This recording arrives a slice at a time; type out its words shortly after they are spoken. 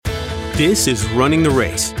This is Running the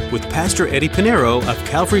Race with Pastor Eddie Pinero of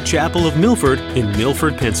Calvary Chapel of Milford in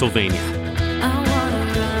Milford, Pennsylvania.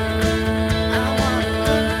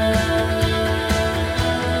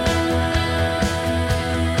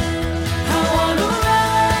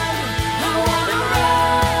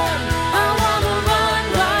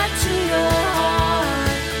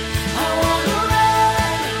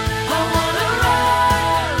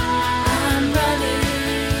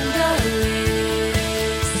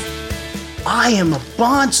 I am a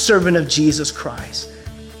bondservant of Jesus Christ.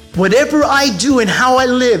 Whatever I do and how I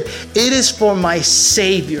live, it is for my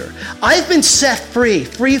Savior. I've been set free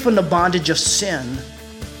from the bondage of sin.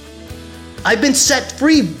 I've been set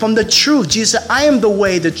free from the truth. Jesus said, I am the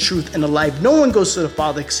way, the truth, and the life. No one goes to the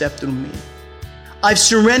Father except through me. I've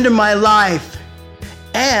surrendered my life.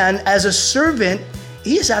 And as a servant,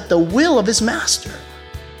 he is at the will of his master.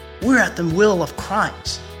 We're at the will of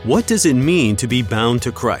Christ. What does it mean to be bound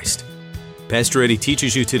to Christ? Pastor Eddie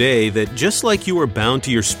teaches you today that just like you are bound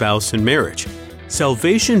to your spouse in marriage,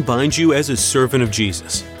 salvation binds you as a servant of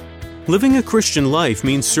Jesus. Living a Christian life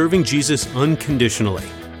means serving Jesus unconditionally,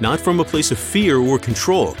 not from a place of fear or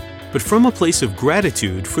control, but from a place of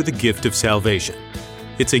gratitude for the gift of salvation.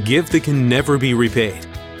 It's a gift that can never be repaid,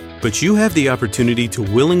 but you have the opportunity to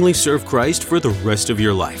willingly serve Christ for the rest of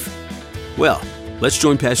your life. Well, let's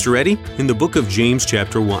join Pastor Eddie in the book of James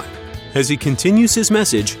chapter 1 as he continues his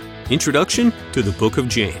message, Introduction to the Book of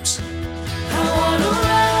James.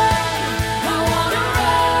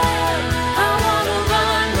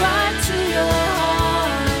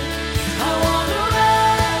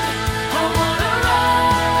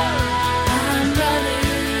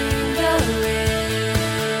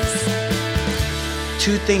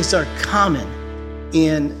 Two things are common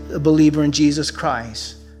in a believer in Jesus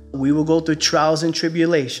Christ. We will go through trials and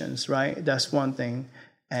tribulations, right? That's one thing.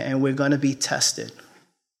 And we're going to be tested.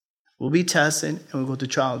 We'll be tested and we'll go through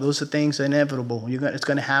trial. Those are things that are inevitable. It's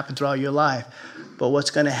going to happen throughout your life. But what's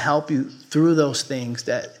going to help you through those things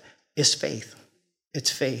that is faith. It's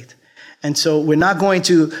faith. And so we're not going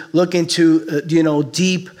to look into,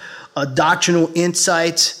 deep doctrinal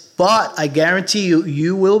insights, but I guarantee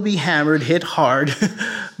you will be hammered, hit hard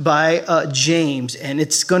by James. And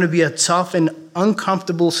it's going to be a tough and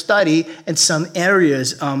uncomfortable study in some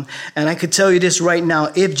areas. And I could tell you this right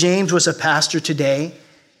now. If James was a pastor today,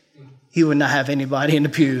 he would not have anybody in the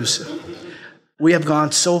pews. We have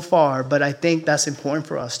gone so far, but I think that's important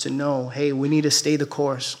for us to know, hey, we need to stay the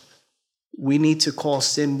course. We need to call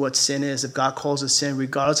sin what sin is. If God calls it sin,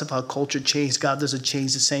 regardless of how culture changed, God doesn't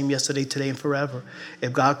change the same yesterday, today, and forever.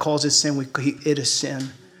 If God calls it sin, it is sin.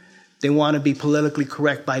 They want to be politically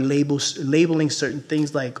correct by labeling certain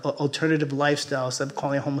things like alternative lifestyles, instead of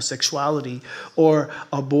calling it homosexuality, or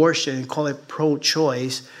abortion and call it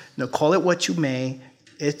pro-choice. No, call it what you may.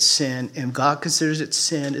 It's sin, and God considers it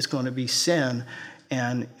sin. It's going to be sin.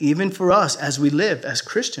 And even for us, as we live as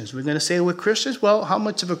Christians, we're going to say we're Christians. Well, how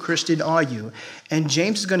much of a Christian are you? And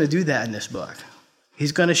James is going to do that in this book.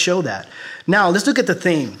 He's going to show that. Now, let's look at the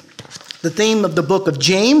theme. The theme of the book of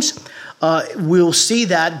James, we'll see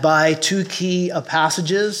that by two key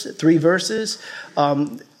passages, 3 verses.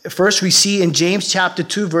 First, we see in James chapter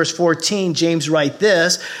 2, verse 14, James writes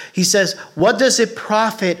this. He says, what does it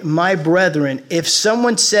profit, my brethren, if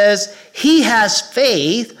someone says he has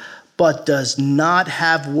faith but does not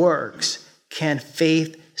have works? Can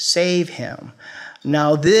faith save him?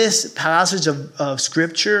 Now, this passage of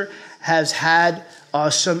Scripture has had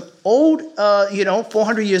some old,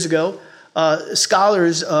 400 years ago,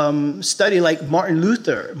 scholars study like Martin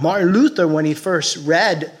Luther. Martin Luther, when he first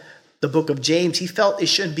read the book of James, he felt it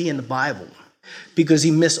shouldn't be in the Bible because he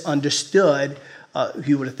misunderstood.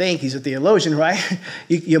 You would think he's a theologian, right?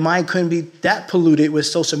 Your mind couldn't be that polluted with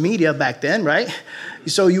social media back then, right?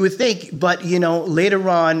 So you would think, but, later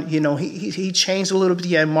on, he changed a little bit.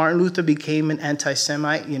 Yeah, Martin Luther became an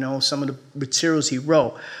anti-Semite, some of the materials he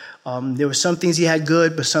wrote. There were some things he had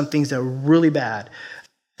good, but some things that were really bad.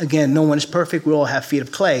 Again, no one is perfect. We all have feet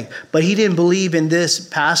of clay. But he didn't believe in this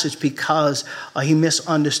passage because he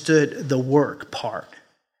misunderstood the work part.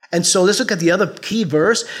 And so let's look at the other key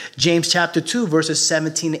verse, James chapter 2, verses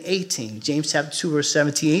 17 to 18. James chapter 2, verse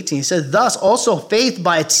 17 to 18. He says, thus also faith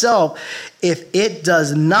by itself, if it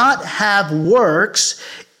does not have works,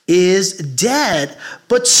 is dead.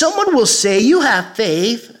 But someone will say, you have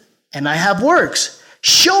faith and I have works.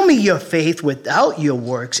 Show me your faith without your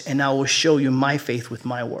works, and I will show you my faith with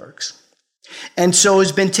my works. And so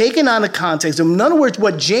it's been taken on the context. In other words,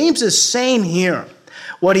 what James is saying here,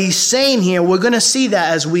 What he's saying here, we're going to see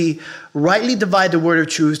that as we rightly divide the word of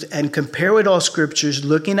truth and compare with all scriptures,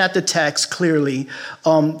 looking at the text clearly.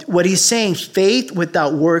 What he's saying, faith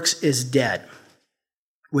without works is dead.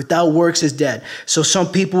 Without works is dead. So some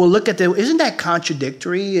people will look at that. Isn't that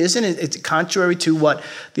contradictory? Isn't it? It's contrary to what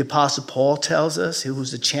the Apostle Paul tells us, who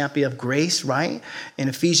was the champion of grace, right? In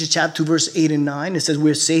Ephesians chapter 2, verse 8 and 9, it says,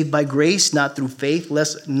 we're saved by grace, not through faith,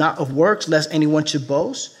 not of works, lest anyone should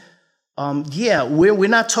boast. We're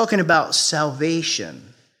not talking about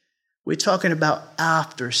salvation. We're talking about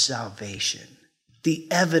after salvation, the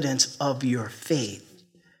evidence of your faith.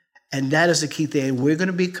 And that is the key thing. We're going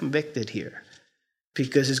to be convicted here.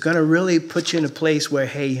 Because it's going to really put you in a place where,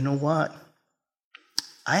 hey, you know what?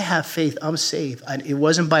 I have faith. I'm saved. It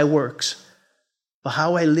wasn't by works, but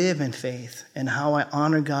how I live in faith and how I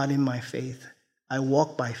honor God in my faith. I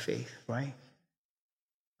walk by faith, right?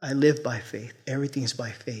 I live by faith. Everything's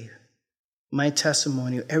by faith. My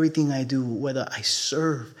testimony, everything I do, whether I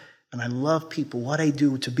serve and I love people, what I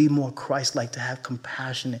do to be more Christ-like, to have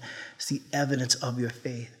compassion, it's the evidence of your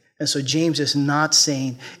faith. And so James is not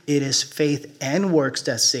saying it is faith and works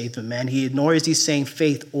that save the man. Nor is he saying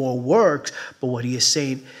faith or works, but what he is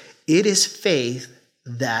saying, it is faith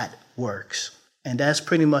that works. And that's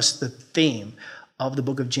pretty much the theme of the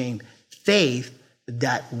book of James. Faith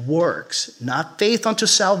that works, not faith unto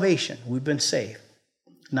salvation. We've been saved.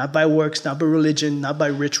 Not by works, not by religion, not by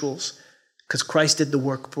rituals, because Christ did the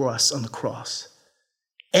work for us on the cross.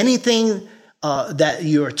 Anything that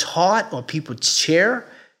you're taught or people share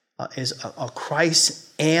is a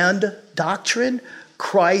Christ and doctrine,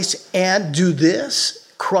 Christ and do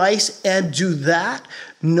this, Christ and do that.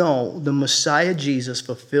 No, the Messiah Jesus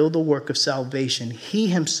fulfilled the work of salvation. He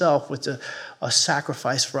himself was a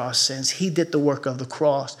sacrifice for our sins. He did the work of the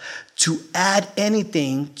cross. To add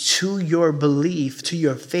anything to your belief, to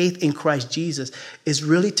your faith in Christ Jesus, is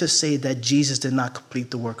really to say that Jesus did not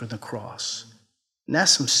complete the work of the cross. And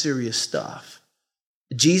that's some serious stuff.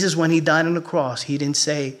 Jesus, when he died on the cross, he didn't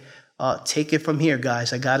say, take it from here,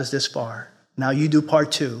 guys. I got us this far. Now you do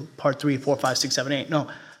part 2, part 3, 4, 5, 6, 7, 8. No.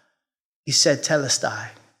 He said, telestai.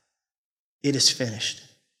 It is finished.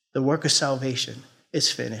 The work of salvation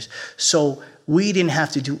is finished. So we didn't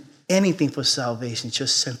have to do anything for salvation.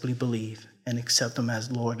 Just simply believe and accept him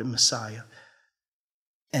as Lord and Messiah.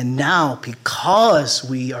 And now, because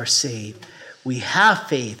we are saved, we have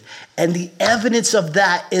faith. And the evidence of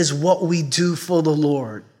that is what we do for the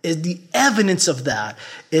Lord. The evidence of that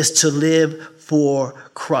is to live for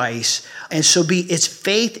Christ. And so it's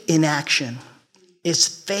faith in action. It's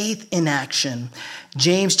faith in action.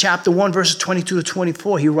 James chapter 1, verses 22 to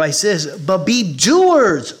 24, he writes this, but be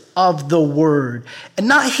doers of the word and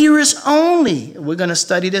not hearers only. We're going to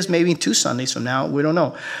study this maybe 2 Sundays from now. We don't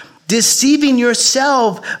know. Deceiving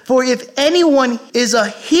yourself, for if anyone is a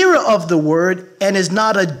hearer of the word and is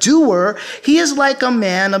not a doer, he is like a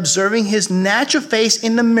man observing his natural face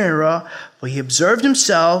in the mirror, for he observed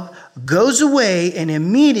himself, goes away, and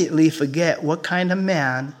immediately forget what kind of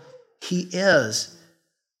man he is.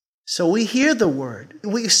 So we hear the word.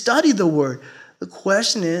 We study the word. The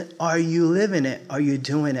question is, are you living it? Are you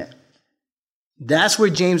doing it? That's where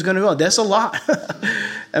James is going to go. That's a lot.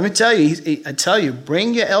 Let me tell you,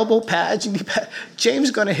 bring your elbow pads. James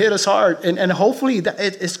is going to hit us hard, and hopefully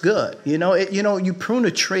it's good. You prune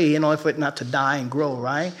a tree, for it not to die and grow,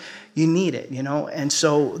 right? You need it, And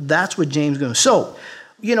so that's what James is going to. So,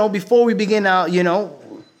 before we begin out,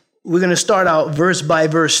 we're going to start out verse by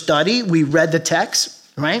verse study. We read the text,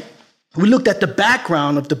 right? We looked at the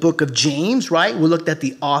background of the book of James, right? We looked at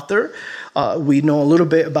the author. We know a little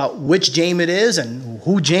bit about which James it is and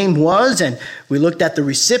who James was. And we looked at the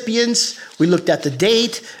recipients. We looked at the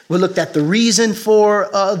date. We looked at the reason for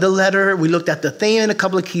the letter. We looked at the theme and a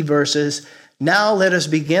couple of key verses. Now let us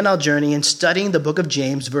begin our journey in studying the book of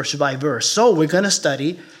James verse by verse. So we're going to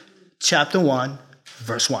study chapter 1,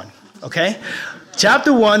 verse 1. Okay?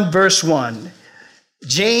 Chapter 1, verse 1.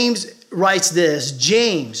 James writes this,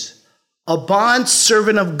 James, a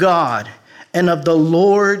bondservant of God and of the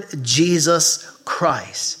Lord Jesus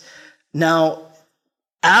Christ. Now,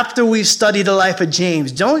 after we study the life of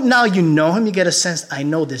James, now you know him, you get a sense, I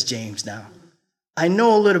know this James now. I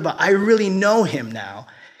know a little bit, I really know him now.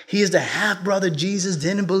 He is the half-brother Jesus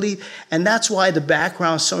didn't believe, and that's why the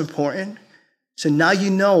background is so important. So now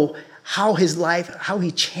you know how his life, how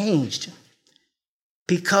he changed.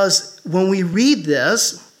 Because when we read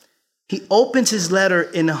this, he opens his letter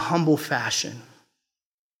in a humble fashion.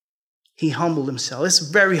 He humbled himself. It's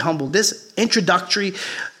very humble. This introductory,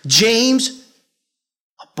 James,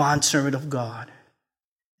 a bondservant of God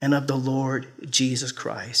and of the Lord Jesus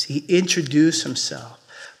Christ. He introduced himself.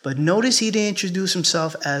 But notice he didn't introduce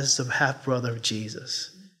himself as the half-brother of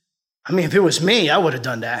Jesus. I mean, if it was me, I would have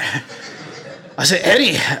done that. I said,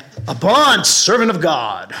 Eddie, a bond servant of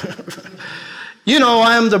God.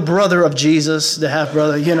 I am the brother of Jesus, the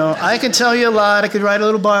half-brother. I can tell you a lot. I could write a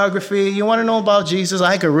little biography. You want to know about Jesus?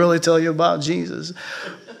 I could really tell you about Jesus.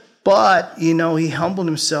 But, he humbled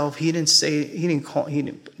himself. He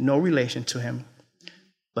didn't no relation to him.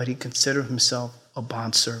 But he considered himself a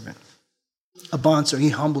bondservant. A bondservant.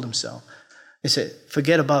 He humbled himself. He said,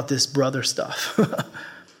 forget about this brother stuff.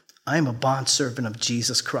 I am a bondservant of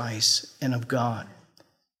Jesus Christ and of God.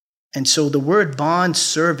 And so the word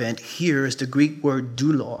bondservant here is the Greek word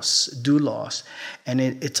doulos. And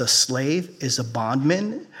it's a slave, is a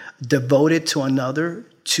bondman, devoted to another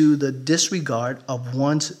to the disregard of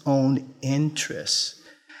one's own interests.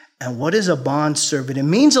 And what is a bondservant? It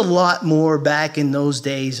means a lot more back in those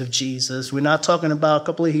days of Jesus. We're not talking about a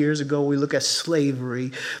couple of years ago, we look at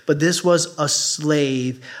slavery, but this was a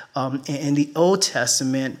slave. In the Old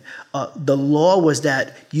Testament, the law was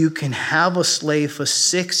that you can have a slave for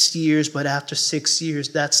 6 years, but after 6 years,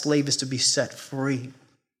 that slave is to be set free.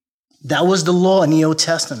 That was the law in the Old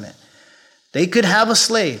Testament. They could have a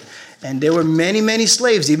slave. And there were many, many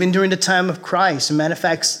slaves, even during the time of Christ. As a matter of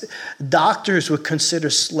fact, doctors were considered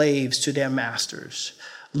slaves to their masters.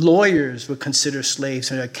 Lawyers were considered slaves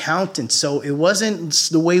to their accountants. So it wasn't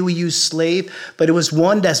the way we use slave, but it was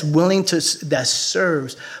one that's willing to, that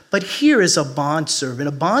serves. But here is a bondservant.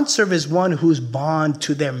 A bondservant is one who's bond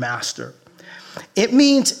to their master. It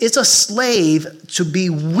means it's a slave to be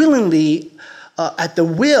willingly at the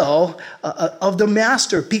will of the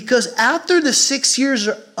master, because after the 6 years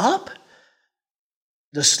are up,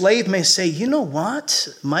 the slave may say, you know what?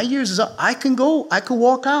 My years is up. I can go. I can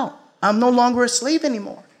walk out. I'm no longer a slave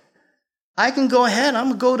anymore. I can go ahead.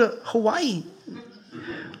 I'm going to go to Hawaii.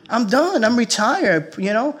 I'm done. I'm retired,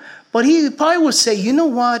 But he probably would say, you know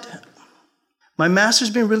what? My master's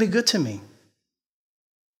been really good to me.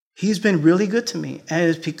 He's been really good to me. And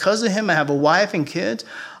it's because of him, I have a wife and kids.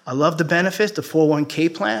 I love the benefits, the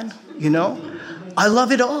 401k plan, I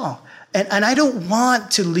love it all. And I don't want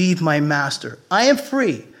to leave my master. I am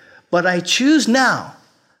free, but I choose now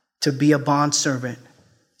to be a bondservant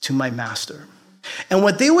to my master. And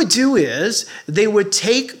what they would do is they would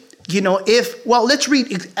take, let's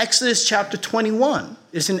read Exodus chapter 21.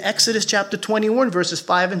 It's in Exodus chapter 21, verses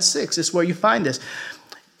 5 and 6. It's where you find this.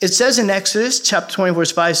 It says in Exodus chapter 20,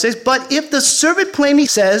 verse 5, 6, but if the servant plainly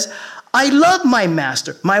says, I love my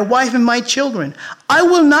master, my wife, and my children, I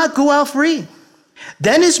will not go out free.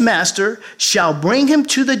 Then his master shall bring him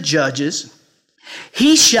to the judges.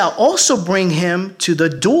 He shall also bring him to the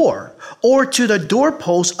door, or to the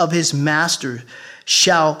doorpost of his master,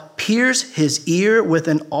 shall pierce his ear with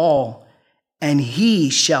an awl, and he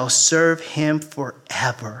shall serve him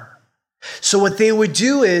forever. So what they would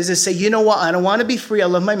do is they say, you know what, I don't want to be free. I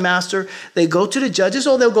love my master. They go to the judges,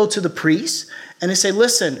 or they'll go to the priests, and they say,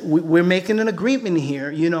 listen, we're making an agreement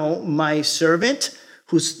here. My servant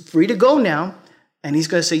who's free to go now, and he's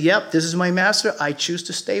going to say, yep, this is my master. I choose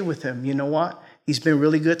to stay with him. You know what? He's been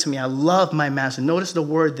really good to me. I love my master. Notice the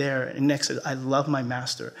word there in Exodus, I love my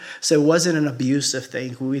master. So it wasn't an abusive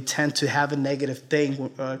thing. We tend to have a negative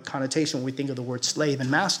connotation when we think of the word slave and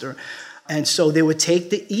master. And so they would take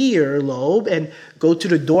the earlobe and go to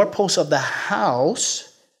the doorpost of the house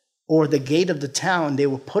or the gate of the town. They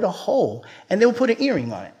would put a hole and they would put an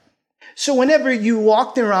earring on it. So whenever you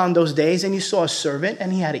walked around those days and you saw a servant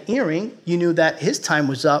and he had an earring, you knew that his time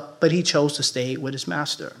was up, but he chose to stay with his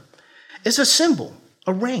master. It's a symbol,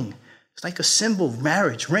 a ring. It's like a symbol of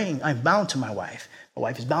marriage, ring. I'm bound to my wife. My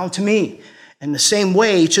wife is bound to me. In the same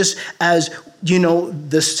way, just as,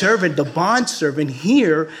 the servant, the bondservant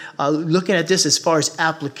here, looking at this as far as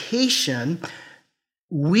application,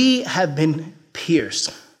 we have been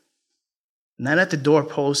pierced. Not at the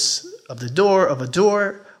doorposts of the door of a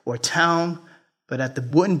door or town, but at the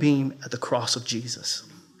wooden beam at the cross of Jesus.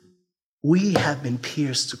 We have been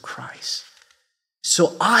pierced to Christ.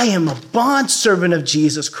 So I am a bondservant of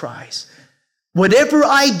Jesus Christ. Whatever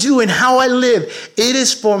I do and how I live, it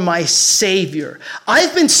is for my Savior.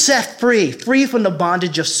 I've been set free from the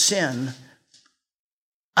bondage of sin.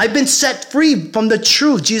 I've been set free from the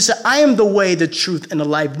truth. Jesus said, I am the way, the truth, and the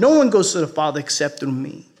life. No one goes to the Father except through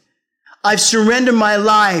me. I've surrendered my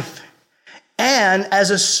life. And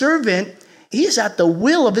as a servant, he is at the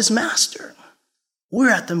will of his master.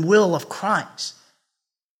 We're at the will of Christ.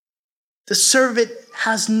 The servant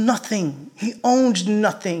has nothing. He owns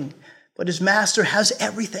nothing. But his master has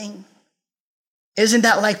everything. Isn't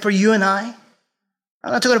that like for you and I?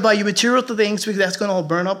 I'm not talking about your material things, because that's going to all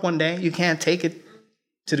burn up one day. You can't take it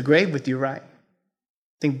to the grave with you, right?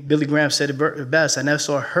 think Billy Graham said it best. I never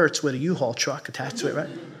saw a Hertz with a U-Haul truck attached to it, right?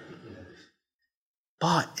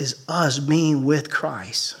 But it's us being with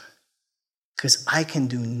Christ. Because I can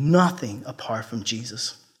do nothing apart from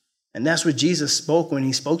Jesus. And that's what Jesus spoke when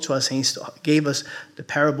he spoke to us. And he gave us the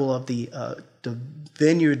parable of the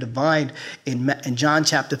vineyard, the vine. In John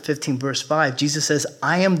chapter 15, verse 5, Jesus says,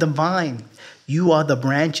 I am the vine. You are the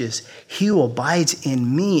branches. He who abides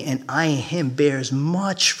in me and I in him bears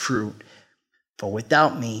much fruit. For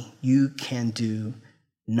without me, you can do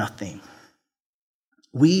nothing.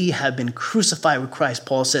 We have been crucified with Christ,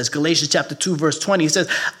 Paul says. Galatians chapter 2, verse 20, he says,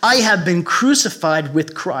 I have been crucified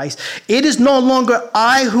with Christ. It is no longer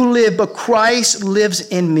I who live, but Christ lives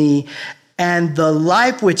in me. And the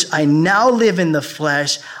life which I now live in the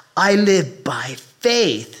flesh, I live by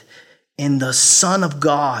faith in the Son of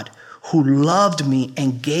God, who loved me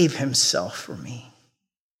and gave himself for me.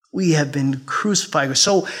 We have been crucified.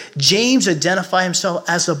 So James identified himself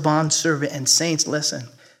as a bondservant. And saints, listen,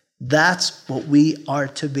 that's what we are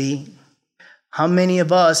to be. How many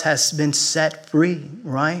of us has been set free,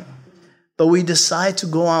 right? But we decide to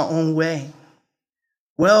go our own way.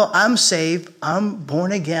 Well, I'm saved. I'm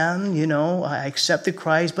born again. I accepted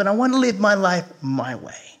Christ, but I want to live my life my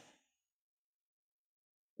way.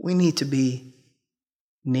 We need to be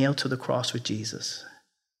nailed to the cross with Jesus.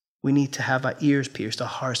 We need to have our ears pierced, our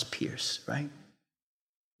hearts pierced, right?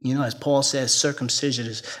 As Paul says, circumcision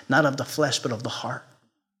is not of the flesh, but of the heart.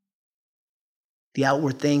 The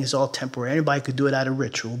outward thing is all temporary. Anybody could do it out of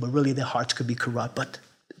ritual, but really their hearts could be corrupt. But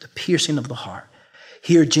the piercing of the heart.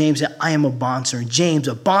 Here, James said, I am a bondservant. James,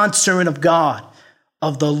 a bondservant of God,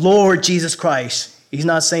 of the Lord Jesus Christ. He's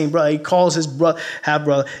not saying brother. He calls his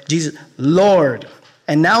half-brother, Jesus, Lord.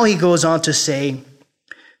 And now he goes on to say,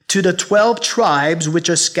 to the 12 tribes which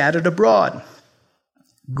are scattered abroad.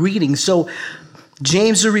 Greetings. So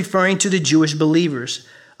James is referring to the Jewish believers.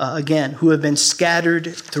 Again, who have been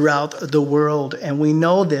scattered throughout the world. And we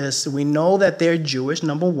know this. We know that they're Jewish,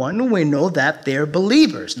 number one. And we know that they're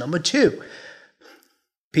believers, number two.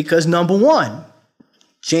 Because number one,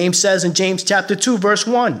 James says in James chapter 2, verse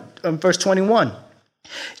 21.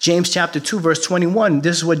 James chapter 2, verse 21,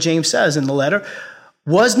 this is what James says in the letter.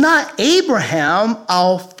 Was not Abraham,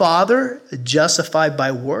 our father, justified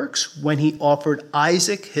by works when he offered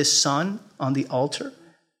Isaac, his son, on the altar?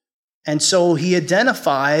 And so he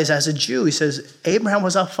identifies as a Jew. He says, Abraham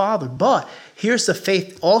was our father. But here's the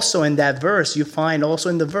faith also in that verse. You find also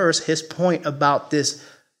in the verse his point about this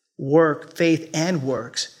work, faith and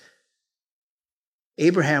works.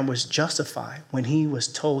 Abraham was justified when he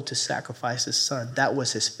was told to sacrifice his son. That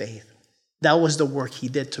was his faith. That was the work he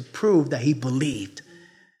did to prove that he believed.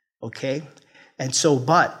 Okay? And so,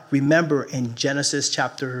 but remember in Genesis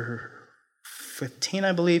chapter 15,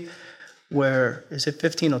 I believe, where is it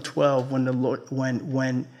 15 or 12 when the Lord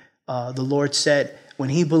said, when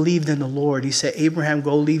he believed in the Lord, he said, Abraham,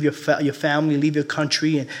 go leave your family, leave your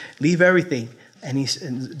country, and leave everything. And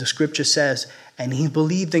the scripture says, and he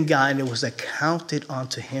believed in God, and it was accounted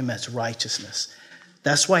unto him as righteousness.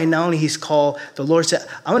 That's why not only he's called, the Lord said,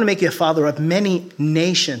 I'm going to make you a father of many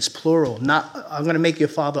nations, plural. Not, I'm going to make you a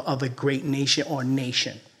father of a great nation or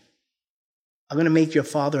nation. I'm going to make you a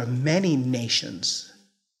father of many nations.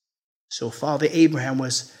 So Father Abraham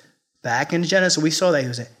was, back in Genesis, we saw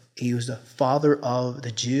that he was the father of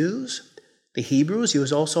the Jews, the Hebrews. He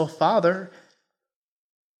was also a father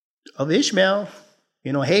of Ishmael.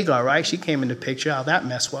 Hagar, right? She came in the picture, how that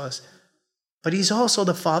mess was. But he's also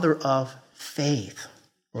the father of faith,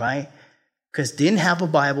 right? Because didn't have a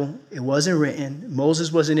Bible. It wasn't written.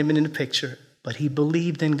 Moses wasn't even in the picture. But he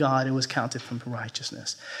believed in God and was counted from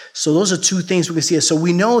righteousness. So those are two things we can see. So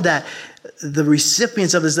we know that the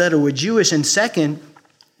recipients of this letter were Jewish. And second,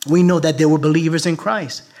 we know that they were believers in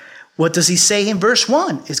Christ. What does he say in verse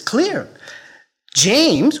 1? It's clear.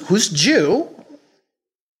 James, who's Jew,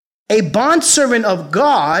 a bondservant of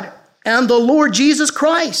God and the Lord Jesus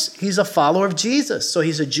Christ. He's a follower of Jesus. So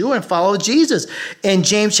he's a Jew and follower of Jesus. In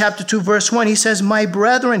James chapter 2, verse 1, he says, my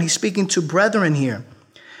brethren, he's speaking to brethren here.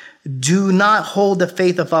 Do not hold the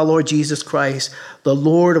faith of our Lord Jesus Christ, the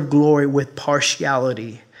Lord of glory, with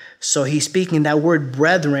partiality. So he's speaking that word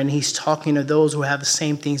brethren. He's talking to those who have the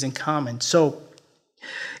same things in common. So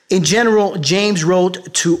in general, James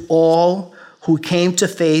wrote to all who came to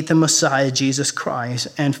faith in Messiah, Jesus Christ,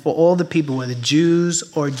 and for all the people, whether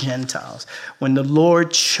Jews or Gentiles. When the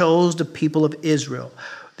Lord chose the people of Israel,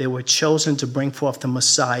 they were chosen to bring forth the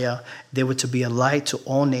Messiah. They were to be a light to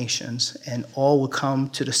all nations, and all would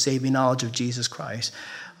come to the saving knowledge of Jesus Christ.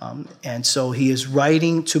 And so he is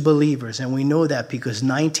writing to believers, and we know that because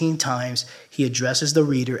 19 times he addresses the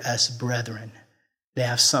reader as brethren. They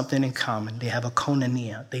have something in common. They have a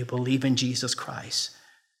koinonia. They believe in Jesus Christ.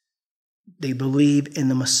 They believe in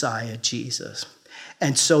the Messiah, Jesus.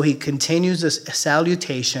 And so he continues this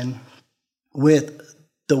salutation with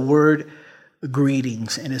the word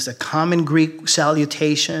greetings. And it's a common Greek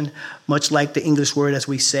salutation, much like the English word as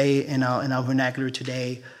we say in our vernacular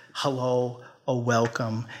today, hello or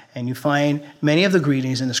welcome. And you find many of the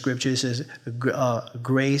greetings in the scriptures is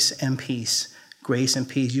grace and peace. Grace and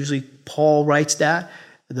peace. Usually Paul writes that.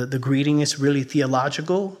 The greeting is really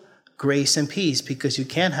theological, grace and peace, because you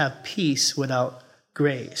can't have peace without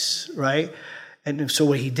grace, right? And so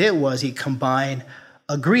what he did was he combined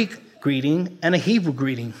a Greek greeting and a Hebrew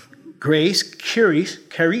greeting. Grace,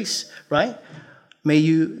 charis, right? May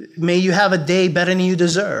you have a day better than you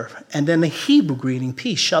deserve. And then the Hebrew greeting,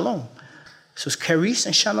 peace, shalom. So it's charis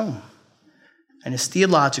and shalom. And it's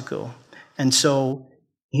theological. And so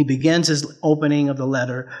he begins his opening of the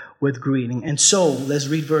letter with greeting. And so let's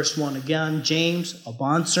read verse 1 again. James, a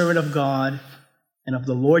bondservant of God and of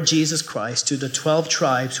the Lord Jesus Christ, to the 12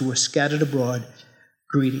 tribes who were scattered abroad,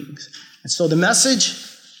 greetings. And so the message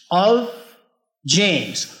of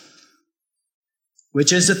James,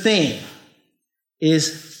 which is the theme,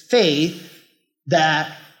 is faith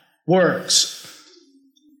that works.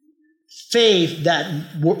 Faith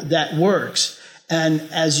that works. And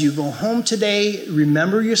as you go home today,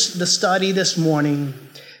 remember the study this morning.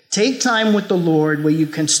 Take time with the Lord where you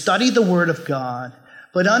can study the Word of God,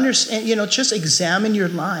 but understand, just examine your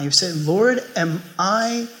life. Say, Lord, am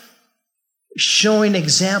I showing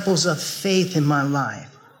examples of faith in my life?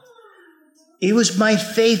 It was my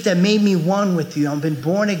faith that made me one with you. I've been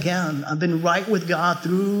born again. I've been right with God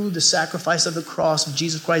through the sacrifice of the cross of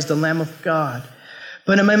Jesus Christ, the Lamb of God.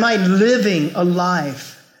 But am I living a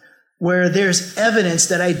life where there's evidence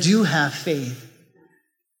that I do have faith?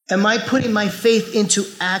 Am I putting my faith into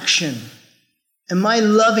action? Am I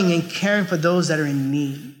loving and caring for those that are in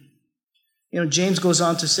need? James goes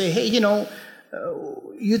on to say, hey,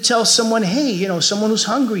 you tell someone, hey, someone who's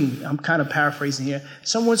hungry. I'm kind of paraphrasing here.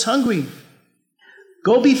 Someone's hungry.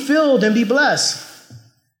 Go be filled and be blessed.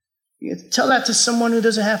 You tell that to someone who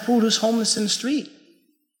doesn't have food, who's homeless in the street.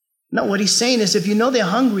 No, what he's saying is if you know they're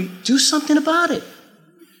hungry, do something about it.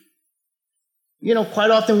 Quite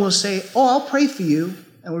often we'll say, oh, I'll pray for you,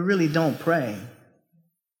 and we really don't pray.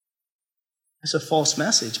 It's a false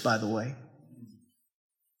message, by the way.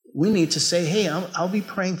 We need to say, hey, I'll be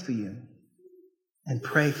praying for you, and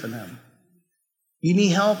pray for them. You need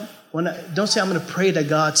help? Don't say, I'm going to pray that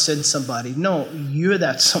God sends somebody. No, you're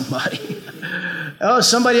that somebody. Oh,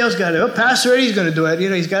 somebody else got it. Oh, Pastor Eddie's going to do it.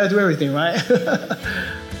 He's got to do everything, right?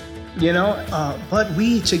 But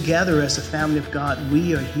we together as the family of God,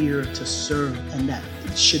 we are here to serve, and that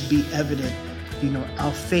should be evident.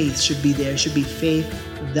 Our faith should be there. It should be faith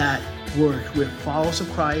that works. We're followers of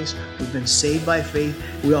Christ. We've been saved by faith.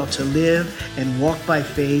 We ought to live and walk by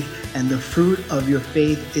faith, and the fruit of your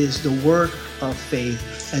faith is the work of faith.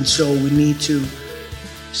 And so we need to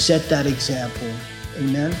set that example.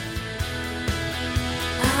 Amen.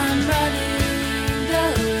 I'm running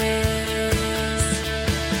the race.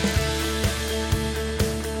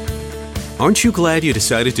 Aren't you glad you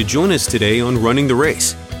decided to join us today on Running the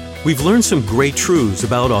Race? We've learned some great truths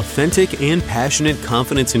about authentic and passionate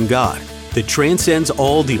confidence in God that transcends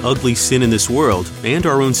all the ugly sin in this world and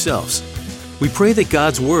our own selves. We pray that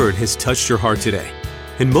God's Word has touched your heart today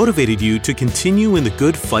and motivated you to continue in the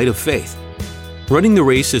good fight of faith. Running the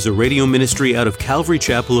Race is a radio ministry out of Calvary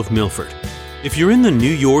Chapel of Milford. If you're in the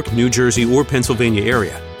New York, New Jersey, or Pennsylvania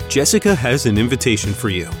area, Jessica has an invitation for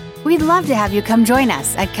you. We'd love to have you come join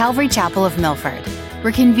us at Calvary Chapel of Milford.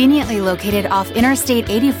 We're conveniently located off Interstate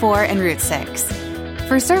 84 and Route 6.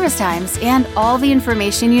 For service times and all the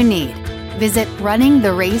information you need, visit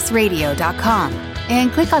runningtheraceradio.com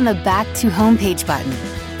and click on the Back to Homepage button.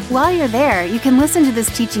 While you're there, you can listen to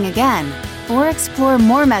this teaching again or explore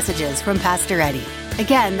more messages from Pastor Eddie.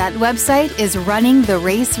 Again, that website is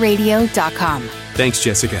runningtheraceradio.com. Thanks,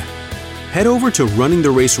 Jessica. Head over to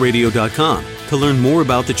runningtheraceradio.com to learn more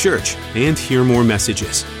about the church and hear more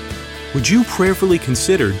messages. Would you prayerfully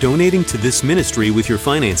consider donating to this ministry with your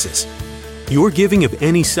finances? Your giving of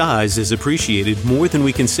any size is appreciated more than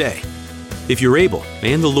we can say. If you're able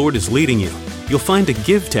and the Lord is leading you, you'll find a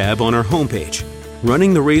Give tab on our homepage,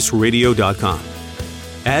 runningtheraceradio.com.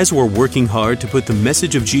 As we're working hard to put the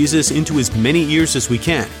message of Jesus into as many ears as we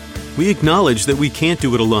can, we acknowledge that we can't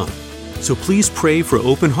do it alone. So please pray for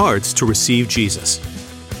open hearts to receive Jesus.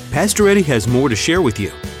 Pastor Eddie has more to share with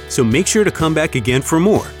you, so make sure to come back again for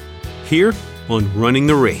more, here on Running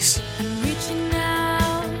the Race.